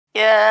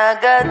Yeah,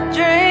 I got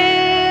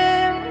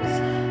dreams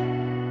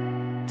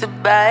to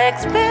buy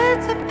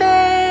expensive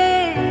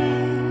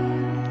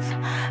things,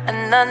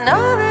 and I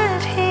know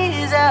that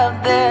he's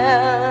out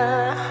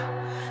there.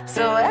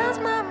 So as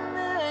my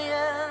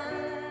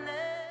million.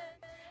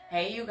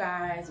 Hey you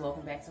guys,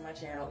 welcome back to my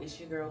channel. It's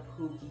your girl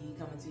Pookie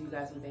coming to you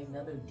guys with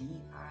another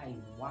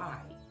DIY.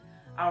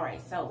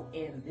 Alright, so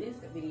in this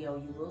video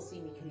you will see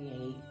me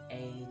create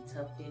a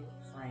tufted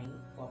frame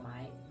for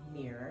my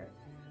mirror.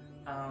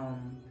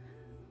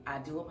 I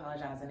do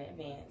apologize in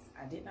advance.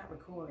 I did not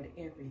record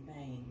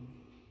everything.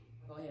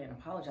 Go ahead and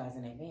apologize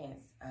in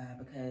advance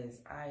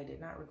because I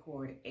did not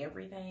record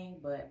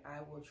everything, but I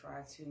will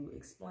try to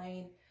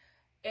explain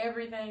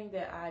everything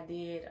that I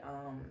did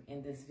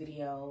in this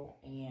video.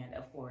 And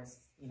of course,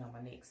 you know,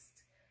 my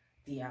next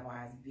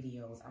DIY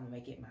videos, I'm gonna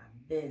make it my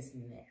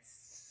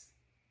business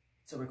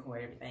to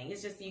record everything.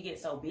 It's just you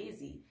get so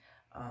busy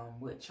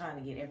with trying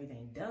to get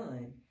everything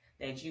done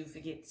that you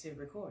forget to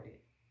record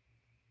it.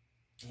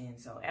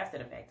 And so after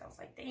the fact, I was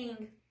like,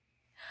 dang,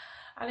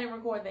 I didn't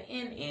record the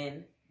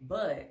end,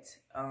 but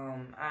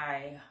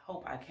I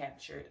hope I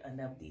captured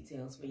enough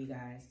details for you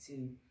guys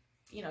to,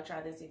 you know,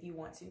 try this if you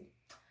want to.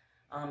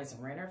 It's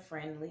renter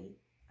friendly.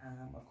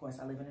 Of course,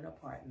 I live in an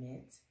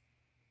apartment.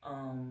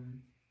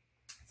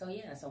 So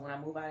yeah, so when I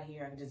move out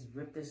here, I can just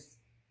rip this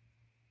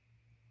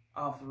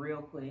off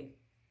real quick.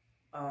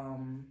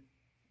 And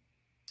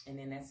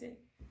then that's it.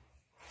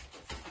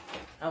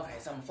 Okay,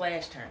 so my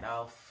flash turned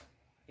off.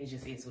 It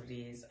just is what it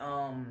is.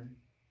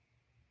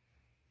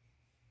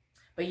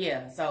 But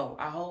yeah, so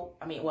I'm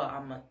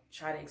gonna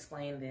try to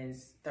explain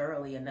this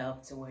thoroughly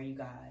enough to where you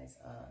guys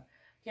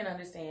can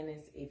understand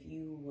this if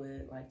you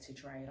would like to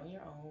try it on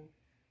your own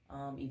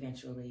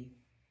eventually.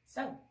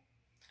 So,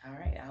 all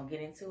right, I'll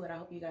get into it. I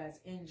hope you guys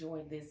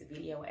enjoyed this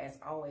video. As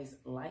always,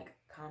 like,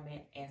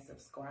 comment, and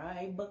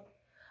subscribe.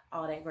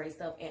 All that great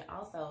stuff. And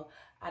also,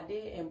 I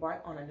did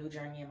embark on a new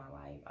journey in my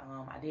life.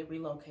 I did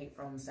relocate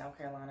from South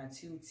Carolina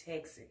to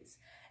Texas.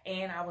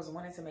 And I was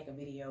wanting to make a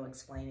video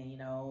explaining, you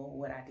know,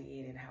 what I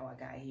did and how I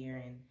got here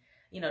and,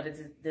 you know,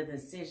 the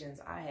decisions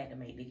I had to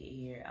make to get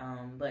here.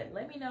 But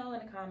let me know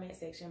in the comment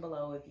section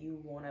below if you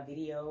want a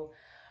video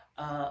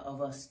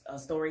of a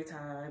story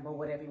time or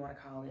whatever you want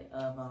to call it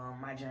of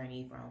my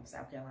journey from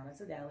South Carolina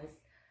to Dallas.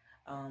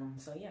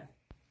 So, yeah.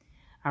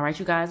 All right,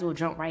 you guys, we'll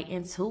jump right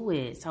into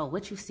it. So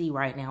what you see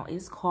right now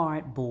is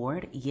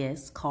cardboard.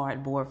 Yes,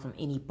 cardboard from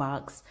any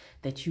box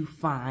that you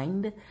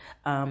find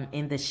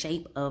in the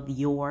shape of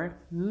your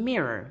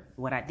mirror.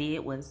 What I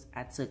did was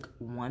I took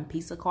one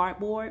piece of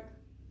cardboard,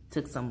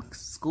 took some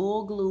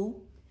school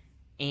glue,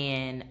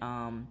 and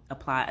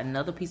applied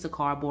another piece of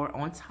cardboard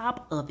on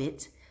top of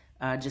it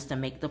just to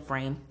make the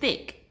frame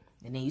thick.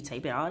 And then you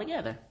tape it all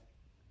together.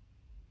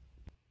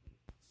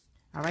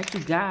 All right, you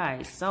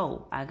guys,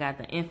 so I got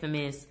the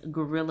infamous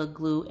Gorilla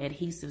Glue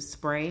adhesive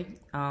spray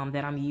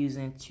that I'm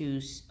using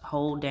to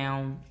hold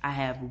down. I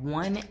have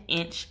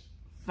 1-inch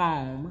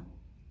foam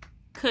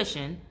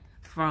cushion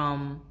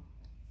from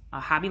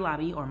Hobby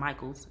Lobby or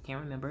Michael's, I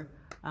can't remember.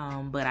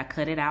 But I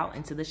cut it out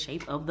into the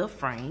shape of the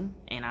frame,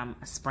 and I'm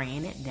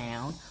spraying it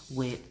down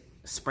with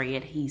spray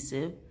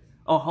adhesive,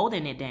 or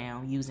holding it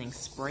down using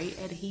spray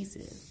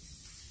adhesive.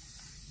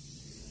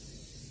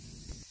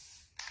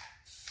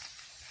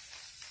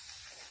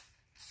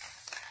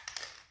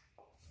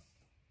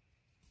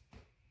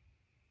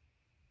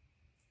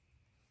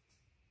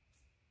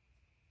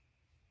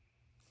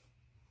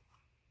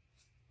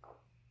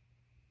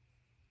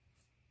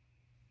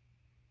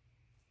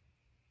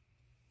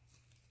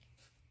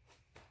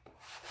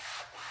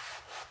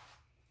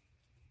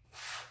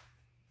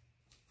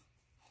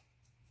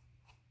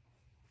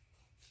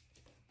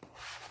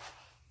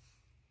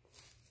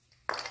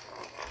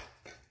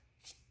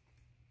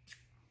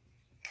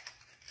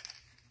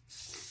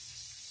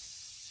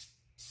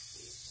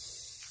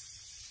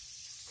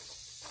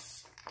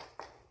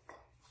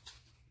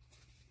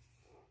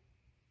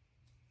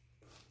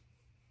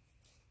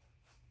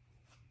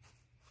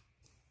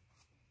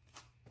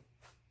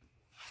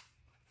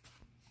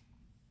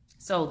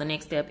 So the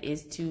next step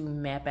is to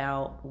map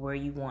out where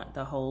you want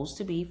the holes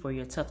to be for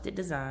your tufted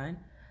design.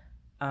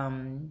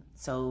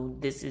 So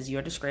this is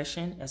your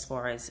discretion as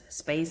far as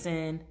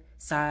spacing,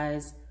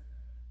 size,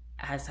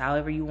 as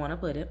however you want to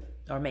put it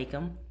or make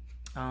them.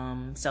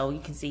 So you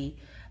can see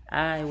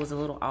I was a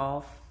little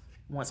off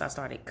once I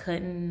started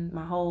cutting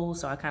my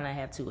holes, so I kind of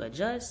had to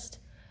adjust.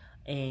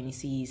 And you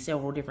see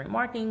several different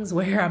markings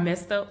where I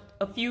messed up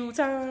a few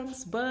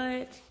times,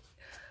 but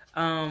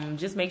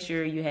just make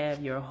sure you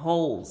have your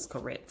holes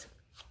correct.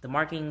 The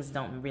markings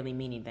don't really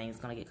mean anything. It's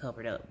going to get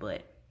covered up,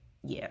 but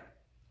yeah.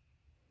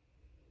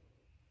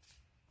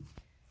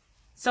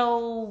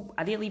 So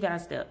I did leave out a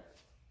step.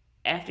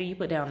 After you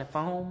put down the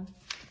foam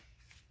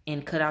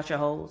and cut out your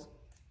holes,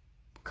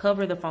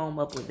 cover the foam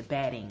up with the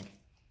batting.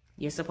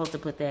 You're supposed to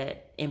put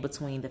that in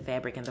between the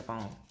fabric and the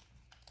foam.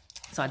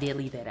 So I did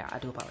leave that out. I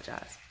do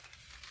apologize.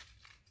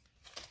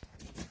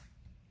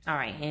 All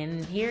right,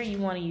 and here you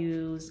want to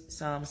use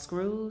some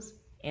screws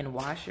and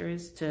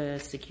washers to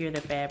secure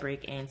the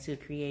fabric and to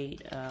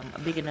create a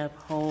big enough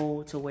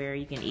hole to where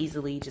you can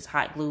easily just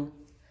hot glue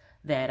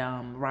that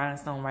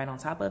rhinestone right on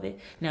top of it.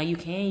 Now you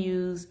can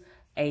use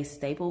a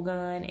staple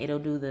gun. It'll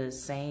do the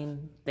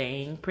same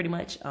thing pretty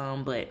much,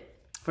 but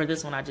for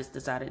this one I just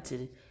decided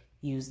to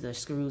use the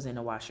screws and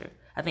the washer.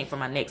 I think for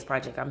my next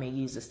project I may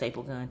use the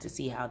staple gun to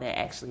see how that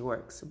actually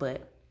works.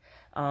 But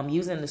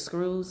using the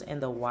screws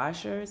and the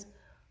washers,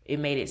 it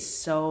made it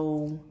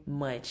so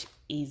much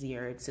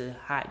easier to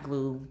hot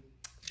glue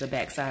the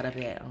backside of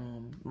that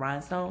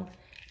rhinestone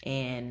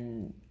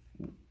and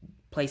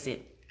place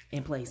it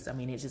in place. I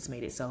mean, it just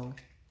made it so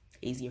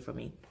easier for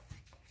me.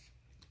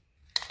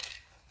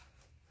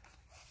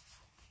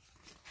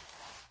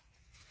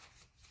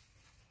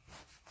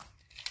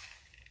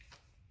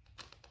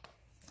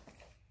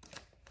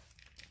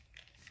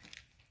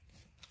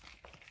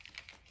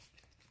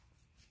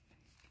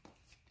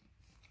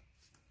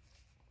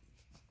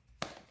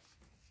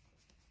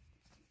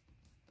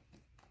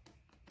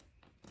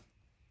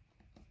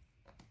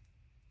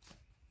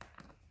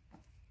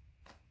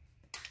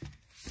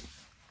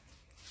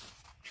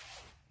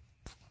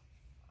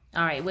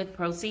 All right, with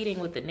proceeding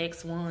with the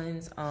next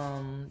ones,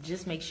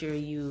 just make sure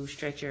you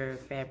stretch your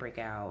fabric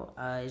out.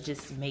 It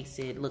just makes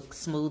it look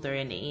smoother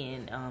in the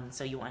end,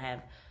 so you won't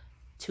have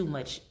too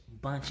much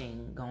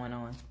bunching going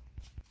on.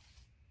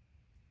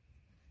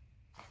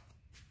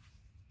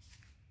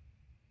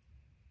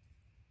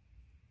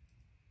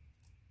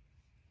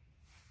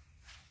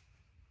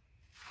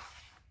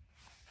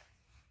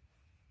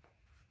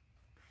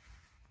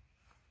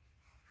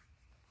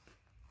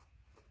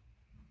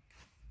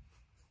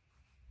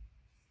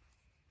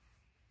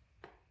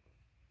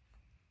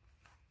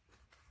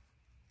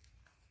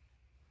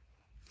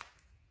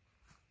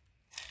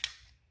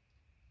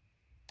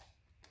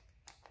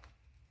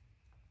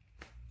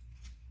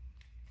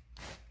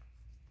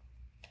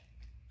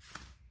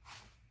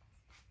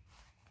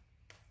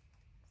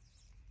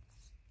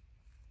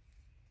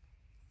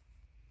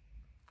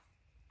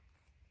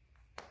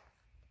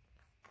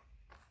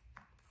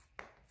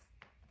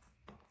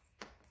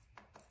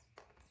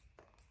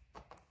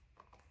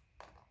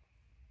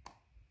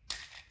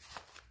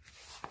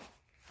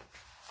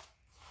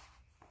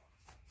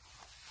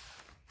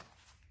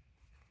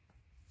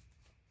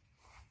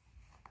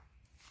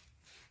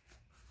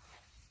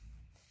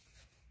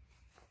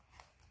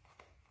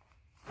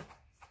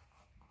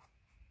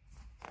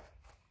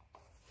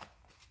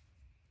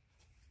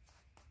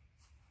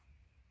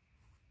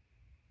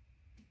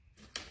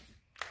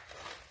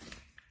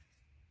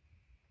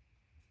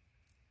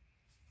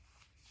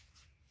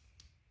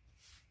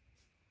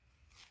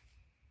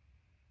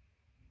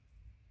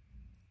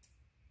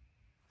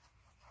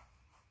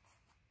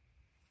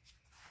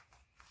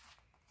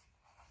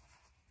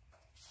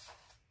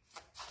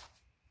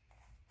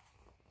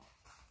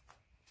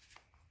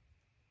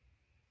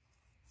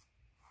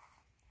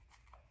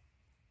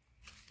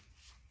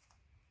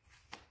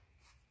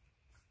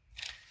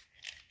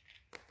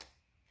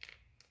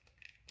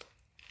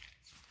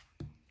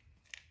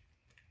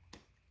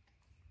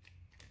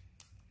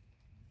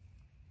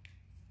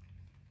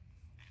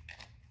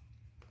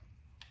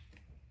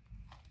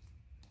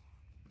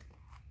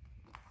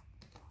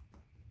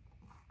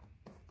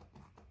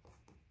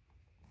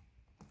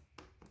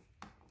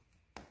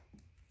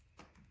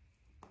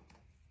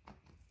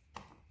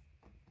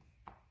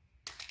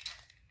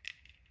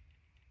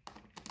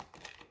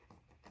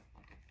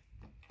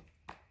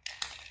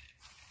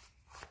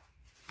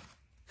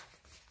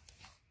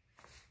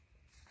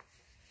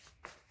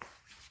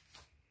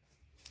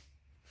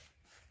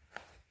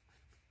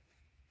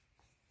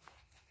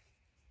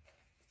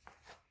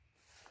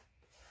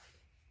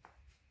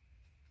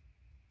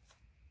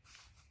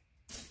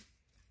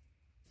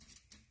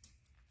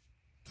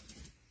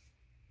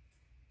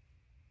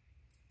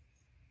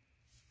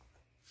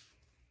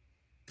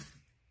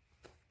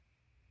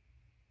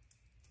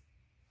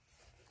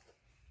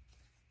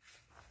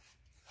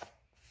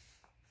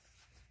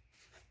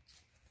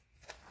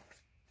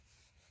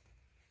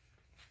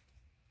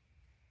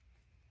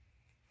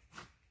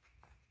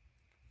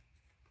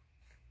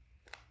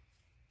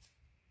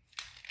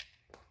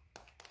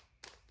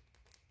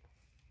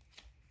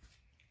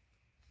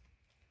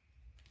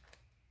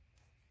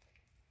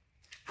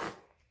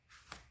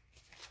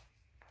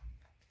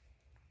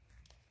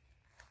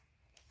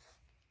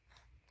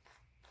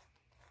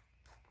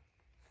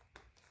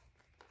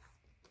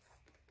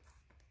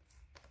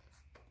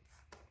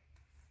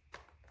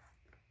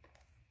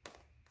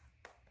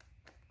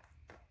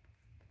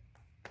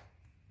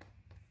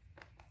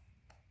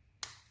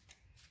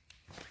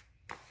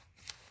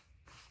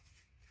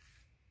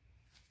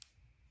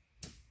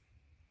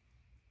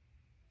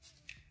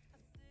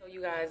 So you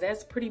guys,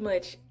 that's pretty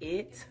much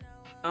it.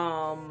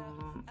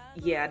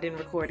 Yeah, I didn't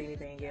record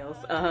anything else.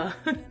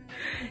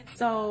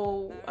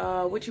 So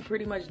what you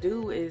pretty much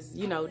do is,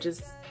 you know,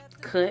 just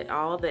cut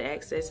all the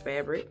excess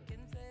fabric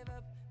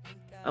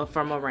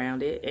from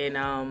around it,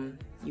 and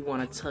you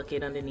want to tuck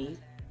it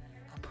underneath.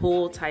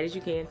 Pull tight as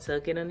you can,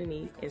 tuck it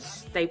underneath,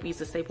 and use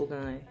a staple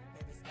gun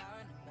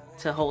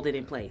to hold it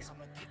in place.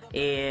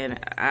 And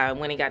I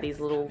went and got these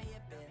little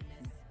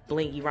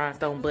blingy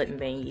rhinestone button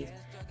thingies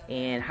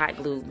and hot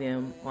glued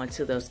them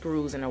onto the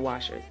screws and the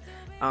washers.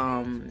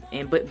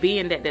 But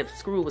being that the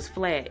screw was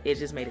flat, it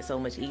just made it so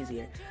much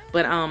easier.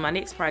 But my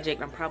next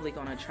project, I'm probably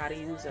gonna try to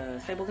use a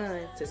staple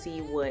gun to see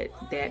what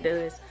that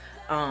does.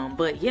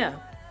 But yeah,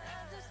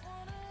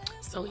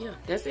 so yeah,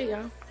 that's it,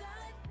 y'all.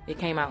 It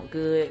came out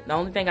good. The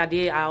only thing I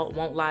did, I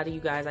won't lie to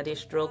you guys, I did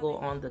struggle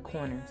on the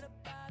corners.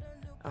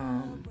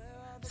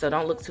 So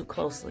don't look too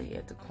closely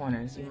at the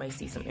corners. You may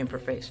see some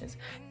imperfections.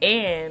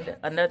 And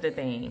another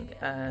thing,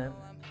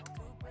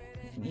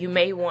 you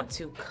may want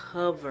to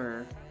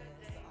cover,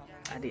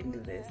 I didn't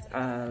do this,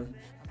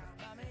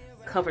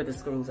 cover the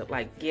screws up.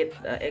 Like get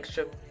an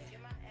extra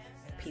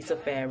piece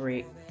of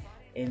fabric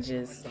and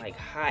just like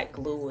hot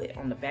glue it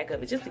on the back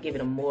of it just to give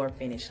it a more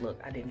finished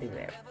look. I didn't do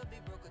that.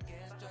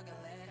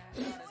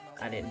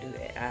 I didn't do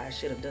that. I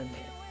should have done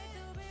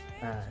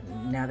that.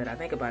 Now that I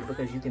think about it,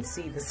 because you can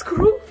see the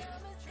screw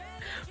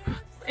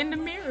in the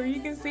mirror.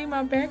 You can see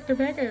my back, the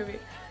back of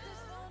it.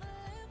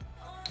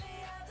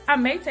 I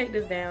may take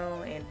this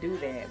down and do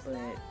that, but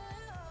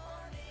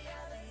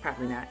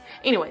probably not.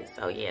 Anyway,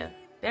 so yeah,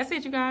 that's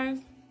it, you guys.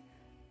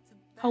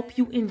 Hope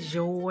you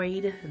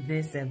enjoyed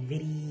this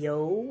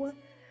video.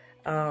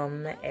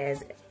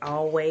 As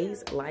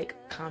always, like,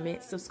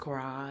 comment,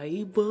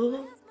 subscribe.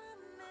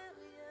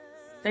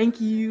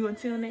 Thank you.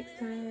 Until next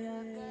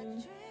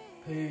time.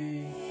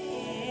 Peace.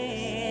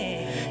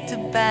 To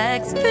buy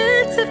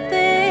expensive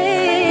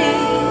things,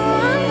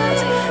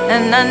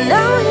 and I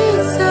know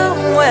he's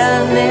somewhere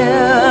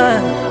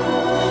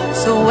near.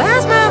 So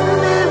where's my